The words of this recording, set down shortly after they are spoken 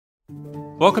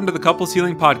Welcome to the Couples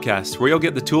Healing Podcast, where you'll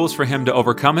get the tools for him to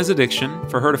overcome his addiction,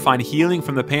 for her to find healing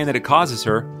from the pain that it causes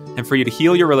her, and for you to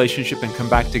heal your relationship and come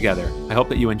back together. I hope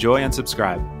that you enjoy and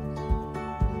subscribe.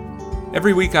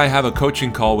 Every week I have a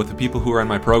coaching call with the people who are in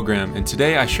my program, and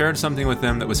today I shared something with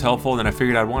them that was helpful, and I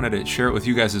figured I wanted to share it with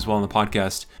you guys as well in the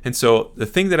podcast. And so the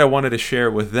thing that I wanted to share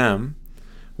with them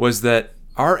was that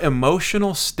our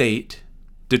emotional state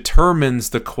determines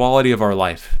the quality of our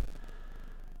life.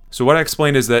 So what I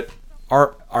explained is that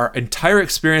our entire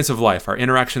experience of life, our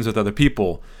interactions with other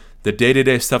people, the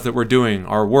day-to-day stuff that we're doing,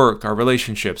 our work, our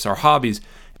relationships, our hobbies,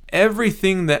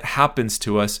 everything that happens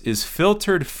to us is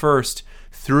filtered first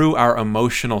through our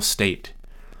emotional state.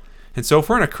 And so if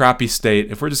we're in a crappy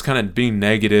state, if we're just kind of being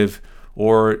negative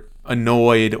or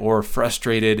annoyed or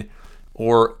frustrated,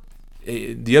 or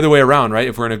the other way around, right?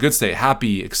 If we're in a good state,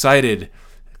 happy, excited,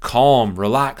 calm,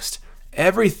 relaxed,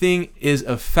 everything is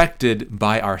affected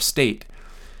by our state.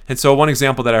 And so one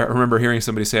example that I remember hearing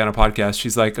somebody say on a podcast,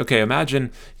 she's like, okay,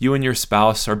 imagine you and your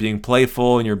spouse are being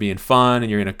playful and you're being fun and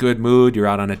you're in a good mood, you're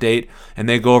out on a date, and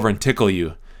they go over and tickle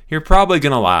you. You're probably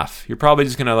going to laugh. You're probably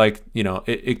just going to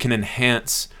it can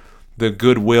enhance the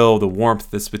goodwill, the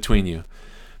warmth that's between you.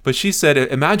 But she said,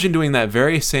 imagine doing that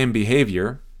very same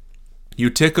behavior. You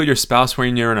tickle your spouse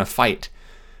when you're in a fight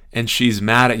and she's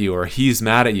mad at you or he's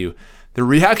mad at you. The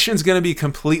reaction's going to be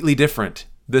completely different.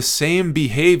 The same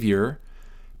behavior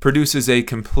produces a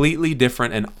completely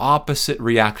different and opposite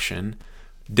reaction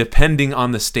depending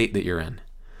on the state that you're in.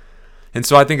 And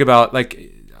so I think about,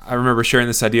 I remember sharing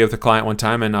this idea with a client one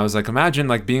time, and I was like, imagine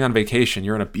being on vacation.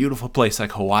 You're in a beautiful place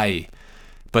like Hawaii,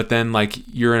 but then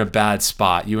you're in a bad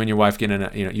spot. You and your wife you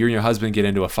and your husband get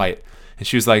into a fight. And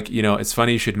she was like, it's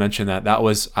funny you should mention that.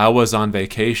 I was on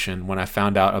vacation when I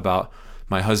found out about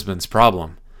my husband's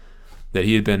problem, that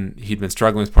he'd been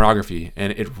struggling with pornography,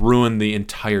 and it ruined the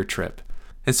entire trip.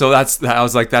 And so I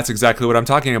was like, that's exactly what I'm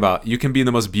talking about. You can be in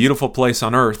the most beautiful place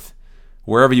on earth,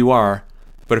 wherever you are,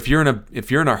 but if you're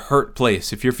in a hurt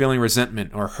place, if you're feeling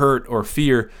resentment or hurt or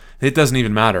fear, it doesn't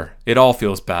even matter. It all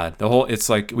feels bad. It's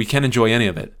like we can't enjoy any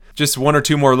of it. Just one or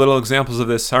two more little examples of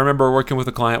this. I remember working with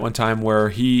a client one time where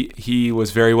he was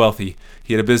very wealthy.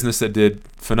 He had a business that did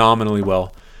phenomenally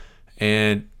well,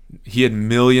 and he had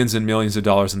millions and millions of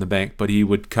dollars in the bank, but he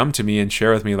would come to me and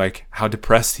share with me how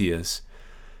depressed he is.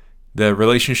 The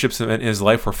relationships in his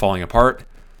life were falling apart.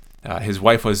 His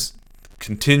wife was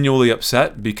continually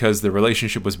upset because the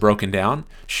relationship was broken down.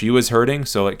 She was hurting,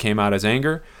 so it came out as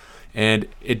anger. And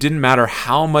it didn't matter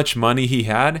how much money he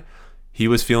had, he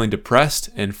was feeling depressed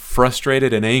and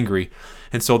frustrated and angry.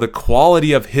 And so the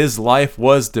quality of his life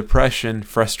was depression,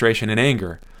 frustration, and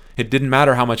anger. It didn't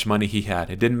matter how much money he had.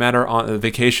 It didn't matter on the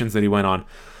vacations that he went on,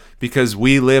 because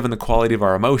we live in the quality of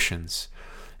our emotions.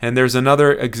 And there's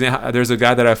another example. There's a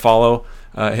guy that I follow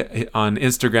on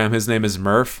Instagram. His name is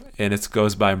Murph, and it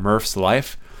goes by Murph's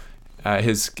Life.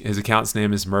 His account's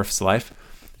name is Murph's Life,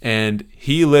 and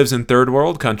he lives in third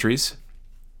world countries.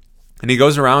 And he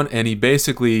goes around and he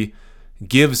basically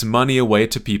gives money away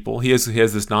to people. He has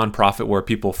this nonprofit where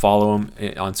people follow him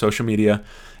on social media,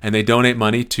 and they donate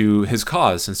money to his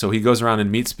cause. And so he goes around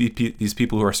and meets these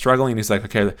people who are struggling, and he's like,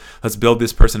 okay, let's build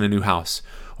this person a new house,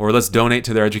 or let's donate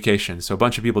to their education. So a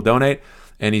bunch of people donate,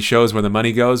 and he shows where the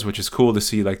money goes, which is cool to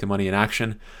see the money in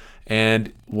action.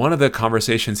 And one of the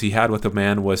conversations he had with the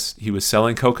man was he was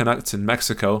selling coconuts in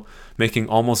Mexico, making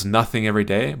almost nothing every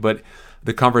day. But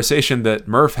the conversation that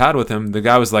Murph had with him, the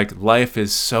guy was like, life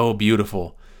is so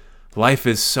beautiful. Life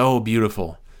is so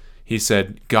beautiful. He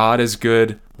said, God is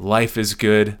good. Life is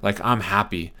good. I'm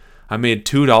happy. I made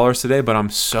 $2 today, but I'm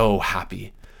so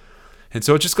happy. And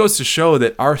so it just goes to show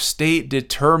that our state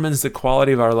determines the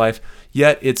quality of our life,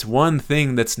 yet it's one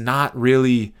thing that's not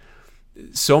really,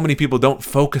 so many people don't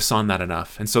focus on that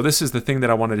enough. And so this is the thing that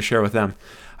I wanted to share with them.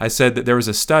 I said that there was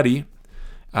a study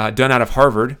done out of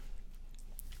Harvard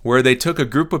where they took a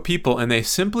group of people and they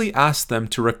simply asked them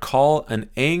to recall an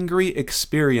angry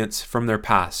experience from their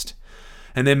past.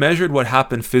 And they measured what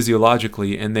happened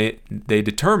physiologically, and they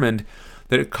determined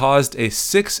that it caused a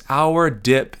 6-hour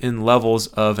dip in levels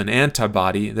of an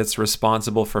antibody that's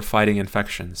responsible for fighting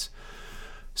infections.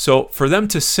 So for them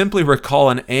to simply recall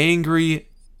an angry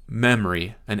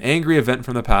memory, an angry event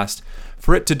from the past,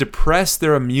 for it to depress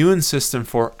their immune system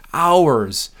for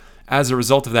hours as a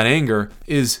result of that anger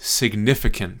is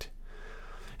significant.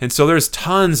 And so there's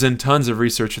tons and tons of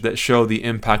research that show the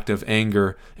impact of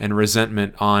anger and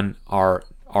resentment on our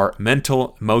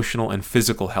mental, emotional, and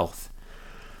physical health.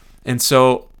 And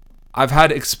so I've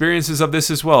had experiences of this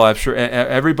as well. I'm sure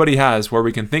everybody has, where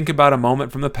we can think about a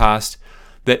moment from the past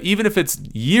that even if it's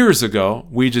years ago,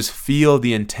 we just feel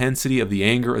the intensity of the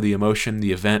anger or the emotion,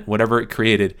 the event, whatever it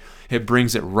created, it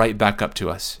brings it right back up to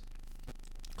us.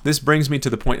 This brings me to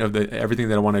the point of everything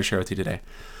that I wanted to share with you today.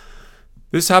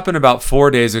 This happened about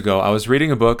 4 days ago. I was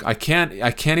reading a book. I can't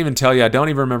even tell you, I don't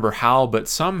even remember how, but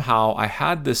somehow I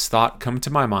had this thought come to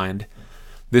my mind,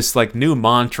 this like new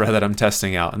mantra that I'm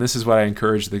testing out. And this is what I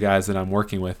encourage the guys that I'm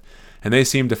working with. And they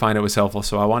seemed to find it was helpful,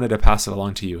 so I wanted to pass it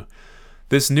along to you.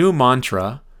 This new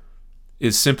mantra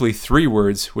is simply 3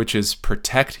 words, which is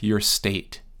protect your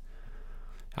state.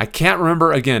 I can't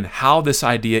remember, again, how this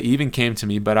idea even came to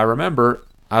me, but I remember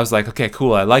I was like, okay,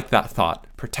 cool, I like that thought,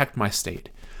 protect my state.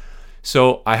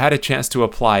 So I had a chance to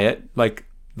apply it, like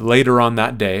later on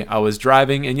that day. I was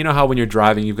driving, and you know how when you're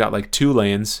driving, you've got like 2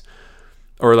 lanes,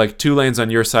 or like 2 lanes on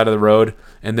your side of the road,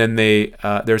 and then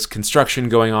there's construction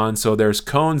going on, so there's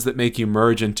cones that make you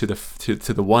merge into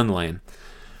the 1 lane.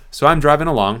 So I'm driving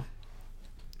along.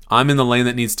 I'm in the lane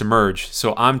that needs to merge,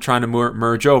 so I'm trying to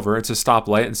merge over. It's a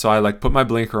stoplight, and so I like put my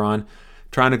blinker on,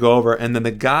 trying to go over, and then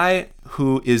the guy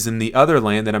who is in the other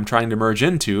lane that I'm trying to merge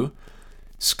into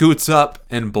scoots up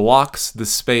and blocks the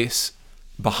space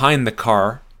behind the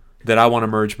car that I want to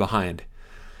merge behind.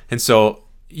 And so,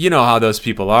 you know how those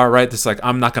people are, right? It's like,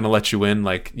 I'm not going to let you in,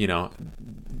 like, you know,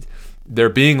 they're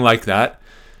being like that.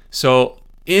 So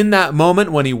in that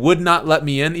moment when he would not let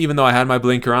me in, even though I had my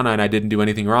blinker on and I didn't do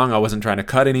anything wrong, I wasn't trying to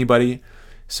cut anybody.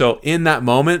 So in that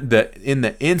moment, in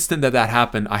the instant that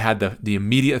happened, I had the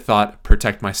immediate thought,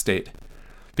 protect my state.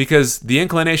 Because the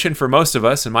inclination for most of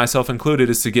us, and myself included,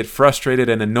 is to get frustrated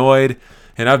and annoyed.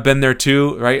 And I've been there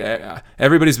too, right?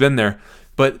 Everybody's been there.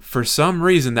 But for some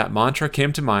reason, that mantra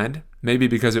came to mind, maybe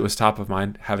because it was top of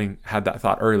mind, having had that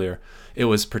thought earlier. It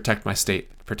was protect my state,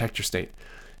 protect your state.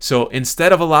 So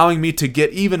instead of allowing me to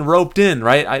get even roped in,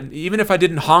 right? Even if I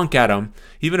didn't honk at him,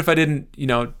 even if I didn't,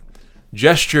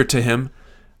 gesture to him,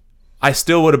 I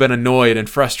still would have been annoyed and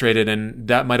frustrated, and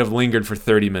that might have lingered for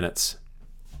 30 minutes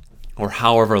or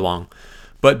however long.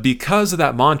 But because of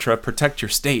that mantra, protect your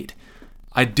state,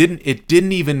 it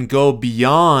didn't even go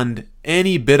beyond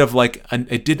any bit of I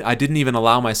didn't even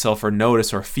allow myself or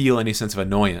notice or feel any sense of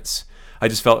annoyance. I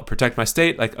just felt protect my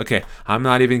state, like, okay, I'm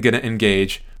not even going to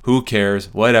engage. Who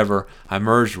cares? Whatever. I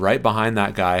merged right behind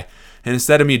that guy. And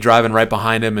instead of me driving right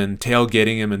behind him and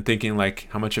tailgating him and thinking like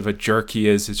how much of a jerk he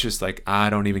is, it's just like, I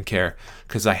don't even care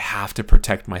because I have to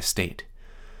protect my state.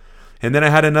 And then I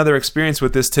had another experience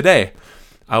with this today.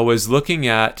 I was looking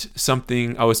at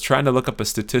something, I was trying to look up a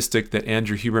statistic that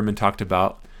Andrew Huberman talked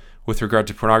about with regard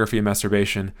to pornography and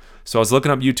masturbation. So I was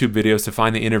looking up YouTube videos to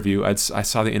find the interview. I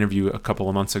saw the interview a couple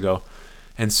of months ago.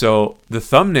 And so the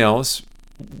thumbnails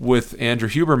with Andrew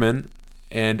Huberman,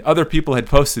 and other people had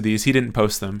posted these. He didn't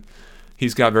post them.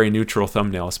 He's got very neutral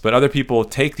thumbnails. But other people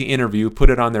take the interview,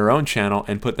 put it on their own channel,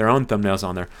 and put their own thumbnails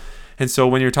on there. And so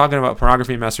when you're talking about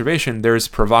pornography and masturbation, there's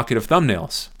provocative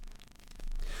thumbnails.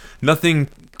 Nothing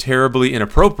terribly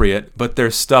inappropriate, but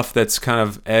there's stuff that's kind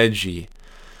of edgy.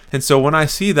 And so when I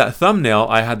see that thumbnail,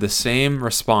 I had the same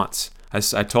response. I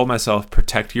told myself,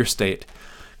 protect your state.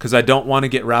 Because I don't want to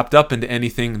get wrapped up into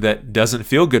anything that doesn't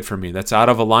feel good for me, that's out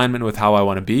of alignment with how I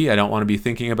want to be. I don't want to be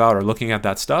thinking about or looking at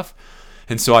that stuff.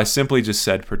 And so I simply just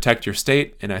said, protect your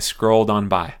state, and I scrolled on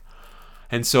by.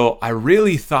 And so I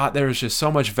really thought there was just so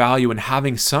much value in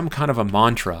having some kind of a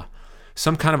mantra,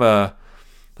 some kind of a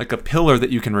pillar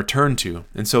that you can return to.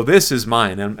 And so this is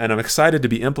mine, and I'm excited to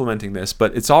be implementing this,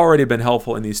 but it's already been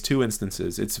helpful in these 2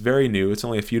 instances. It's very new. It's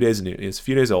only a few days new. It's a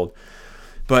few days old.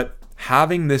 But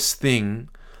having this thing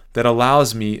that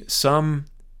allows me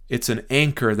it's an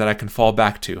anchor that I can fall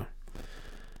back to.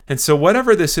 And so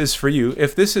whatever this is for you,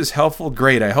 if this is helpful,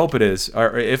 great, I hope it is.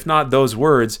 Or if not those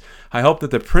words, I hope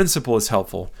that the principle is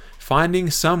helpful. Finding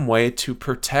some way to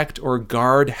protect or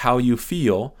guard how you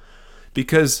feel,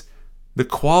 because the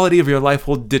quality of your life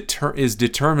is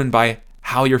determined by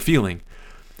how you're feeling.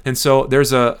 And so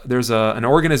there's an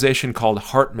organization called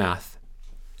HeartMath.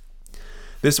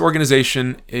 This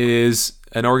organization is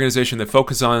an organization that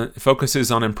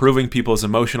focuses on improving people's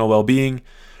emotional well-being,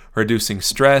 reducing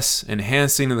stress,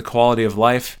 enhancing the quality of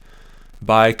life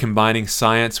by combining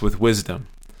science with wisdom.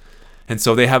 And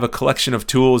so they have a collection of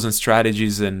tools and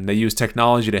strategies, and they use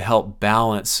technology to help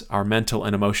balance our mental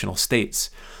and emotional states.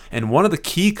 And one of the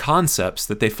key concepts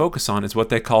that they focus on is what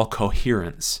they call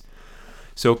coherence.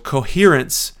 So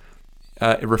coherence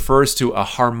it refers to a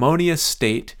harmonious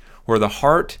state where the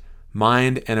heart,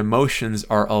 mind, and emotions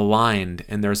are aligned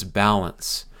and there's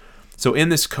balance. So in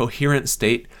this coherent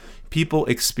state, people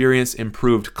experience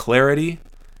improved clarity,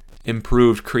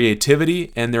 improved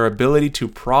creativity, and their ability to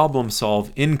problem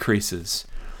solve increases.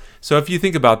 So if you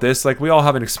think about this, like we all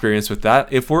have an experience with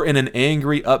that. If we're in an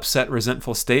angry, upset,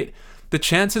 resentful state, the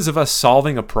chances of us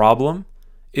solving a problem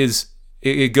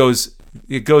it goes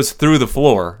through the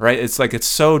floor, right? It's like it's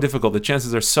so difficult. The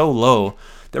chances are so low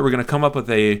that we're going to come up with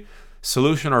a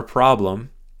solution to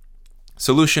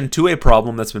a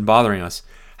problem that's been bothering us.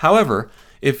 However,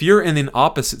 if you're in an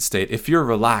opposite state, if you're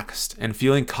relaxed and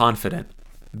feeling confident,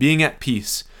 being at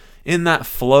peace, in that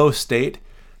flow state,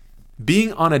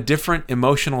 being on a different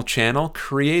emotional channel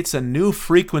creates a new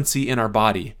frequency in our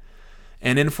body.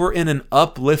 And if we're in an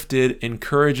uplifted,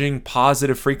 encouraging,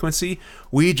 positive frequency,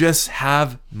 we just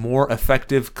have more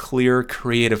effective, clear,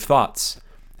 creative thoughts.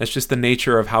 That's just the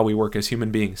nature of how we work as human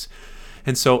beings.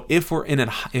 And so if we're in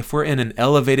an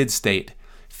elevated state,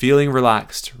 feeling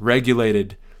relaxed,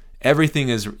 regulated, everything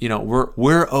is,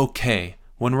 we're okay.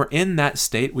 When we're in that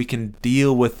state, we can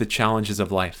deal with the challenges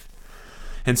of life.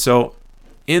 And so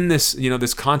in this,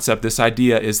 this concept, this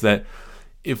idea is that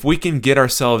if we can get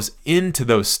ourselves into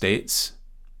those states,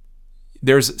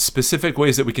 there's specific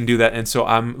ways that we can do that. And so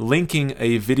I'm linking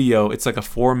a video. It's like a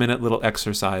 4-minute little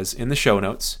exercise in the show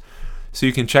notes. So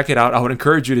you can check it out. I would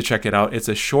encourage you to check it out. It's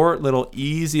a short, little,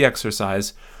 easy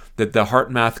exercise that the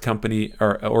HeartMath company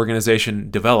or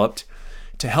organization developed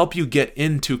to help you get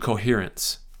into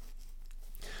coherence.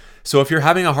 So if you're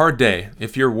having a hard day,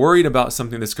 if you're worried about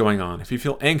something that's going on, if you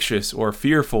feel anxious or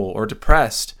fearful or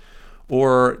depressed,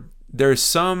 or there's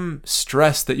some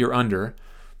stress that you're under,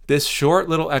 this short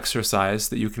little exercise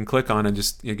that you can click on and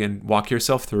just, again, walk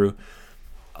yourself through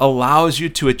allows you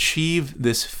to achieve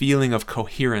this feeling of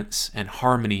coherence and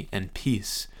harmony and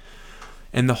peace.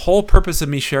 And the whole purpose of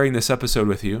me sharing this episode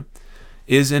with you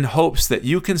is in hopes that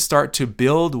you can start to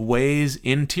build ways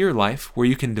into your life where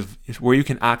you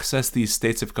can access these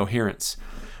states of coherence.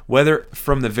 Whether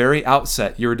from the very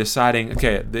outset you're deciding,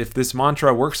 okay, if this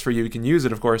mantra works for you, you can use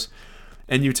it, of course,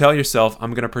 and you tell yourself,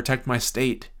 I'm going to protect my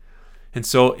state. And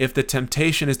so if the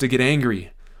temptation is to get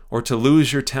angry or to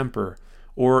lose your temper,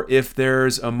 or if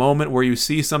there's a moment where you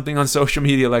see something on social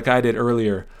media like I did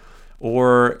earlier,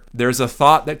 or there's a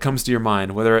thought that comes to your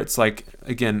mind, whether it's like,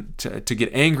 again, to get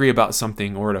angry about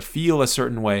something or to feel a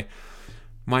certain way,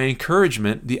 my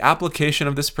encouragement, the application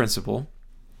of this principle,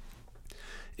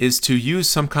 is to use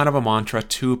some kind of a mantra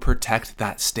to protect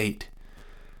that state.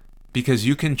 Because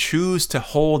you can choose to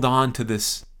hold on to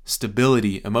this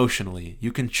stability emotionally.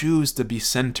 You can choose to be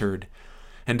centered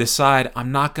and decide,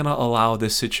 I'm not going to allow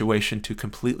this situation to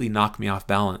completely knock me off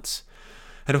balance.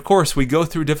 And of course, we go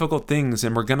through difficult things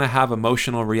and we're going to have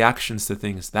emotional reactions to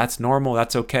things. That's normal,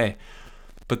 that's okay.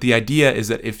 But the idea is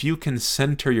that if you can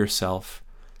center yourself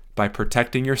by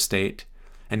protecting your state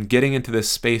and getting into this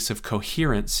space of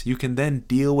coherence, you can then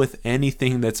deal with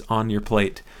anything that's on your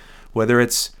plate. Whether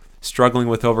it's struggling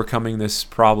with overcoming this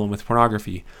problem with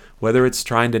pornography, whether it's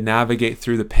trying to navigate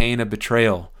through the pain of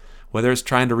betrayal, whether it's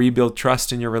trying to rebuild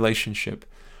trust in your relationship,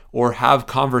 or have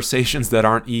conversations that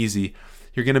aren't easy,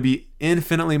 you're going to be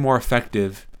infinitely more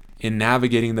effective in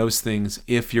navigating those things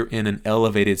if you're in an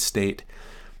elevated state.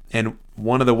 And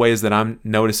one of the ways that I'm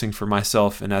noticing for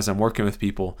myself and as I'm working with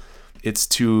people, it's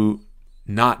to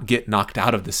not get knocked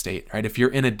out of the state, right? If you're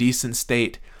in a decent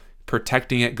state,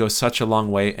 protecting it goes such a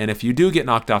long way. And if you do get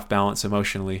knocked off balance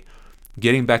emotionally,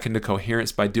 getting back into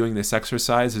coherence by doing this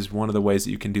exercise is one of the ways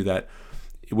that you can do that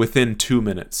within 2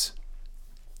 minutes.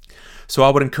 So I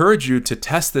would encourage you to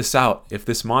test this out. If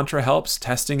this mantra helps,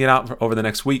 testing it out over the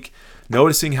next week,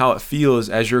 noticing how it feels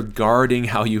as you're guarding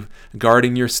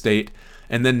your state,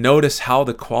 and then notice how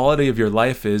the quality of your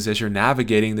life is as you're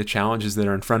navigating the challenges that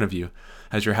are in front of you,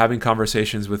 as you're having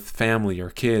conversations with family or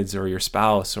kids or your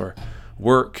spouse or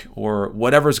work or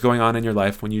whatever's going on in your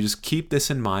life. When you just keep this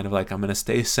in mind of like, I'm going to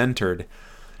stay centered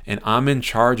and I'm in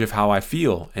charge of how I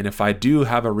feel. And if I do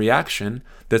have a reaction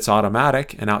that's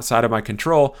automatic and outside of my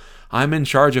control, I'm in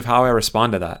charge of how I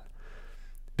respond to that.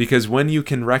 Because when you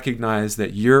can recognize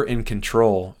that you're in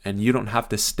control and you don't have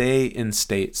to stay in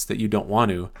states that you don't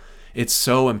want to, it's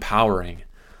so empowering.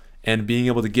 And being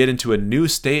able to get into a new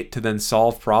state to then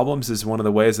solve problems is one of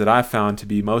the ways that I've found to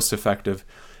be most effective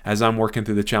as I'm working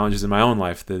through the challenges in my own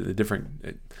life, the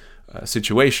different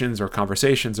situations or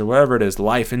conversations or whatever it is,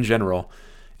 life in general.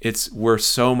 We're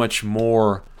so much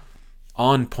more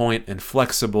on point and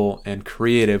flexible and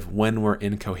creative when we're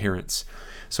in coherence.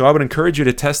 So I would encourage you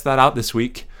to test that out this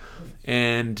week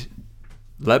and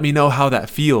let me know how that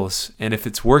feels. And if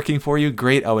it's working for you,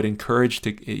 great. I would encourage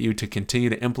you to continue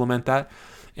to implement that.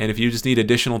 And if you just need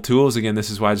additional tools, again, this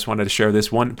is why I just wanted to share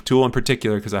this one tool in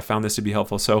particular because I found this to be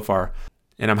helpful so far.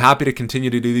 And I'm happy to continue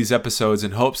to do these episodes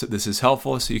in hopes that this is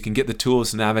helpful so you can get the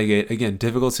tools to navigate, again,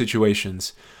 difficult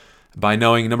situations by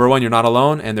knowing, number one, you're not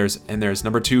alone, and there's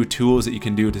number two, tools that you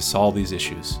can do to solve these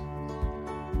issues.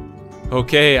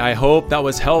 Okay, I hope that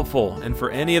was helpful. And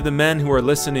for any of the men who are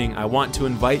listening, I want to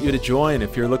invite you to join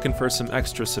if you're looking for some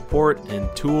extra support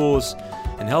and tools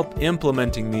and help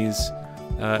implementing these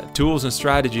tools and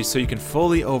strategies so you can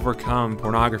fully overcome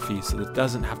pornography so that it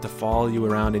doesn't have to follow you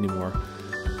around anymore.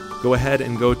 Go ahead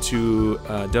and go to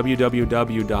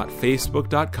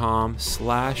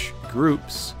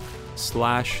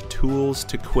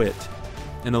www.facebook.com/groups/tools-to-quit.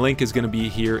 And the link is going to be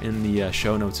here in the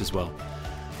show notes as well.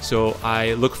 So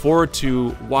I look forward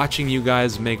to watching you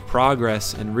guys make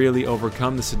progress and really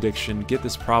overcome this addiction, get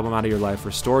this problem out of your life,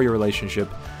 restore your relationship,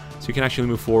 so you can actually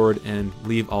move forward and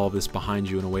leave all of this behind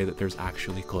you in a way that there's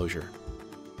actually closure.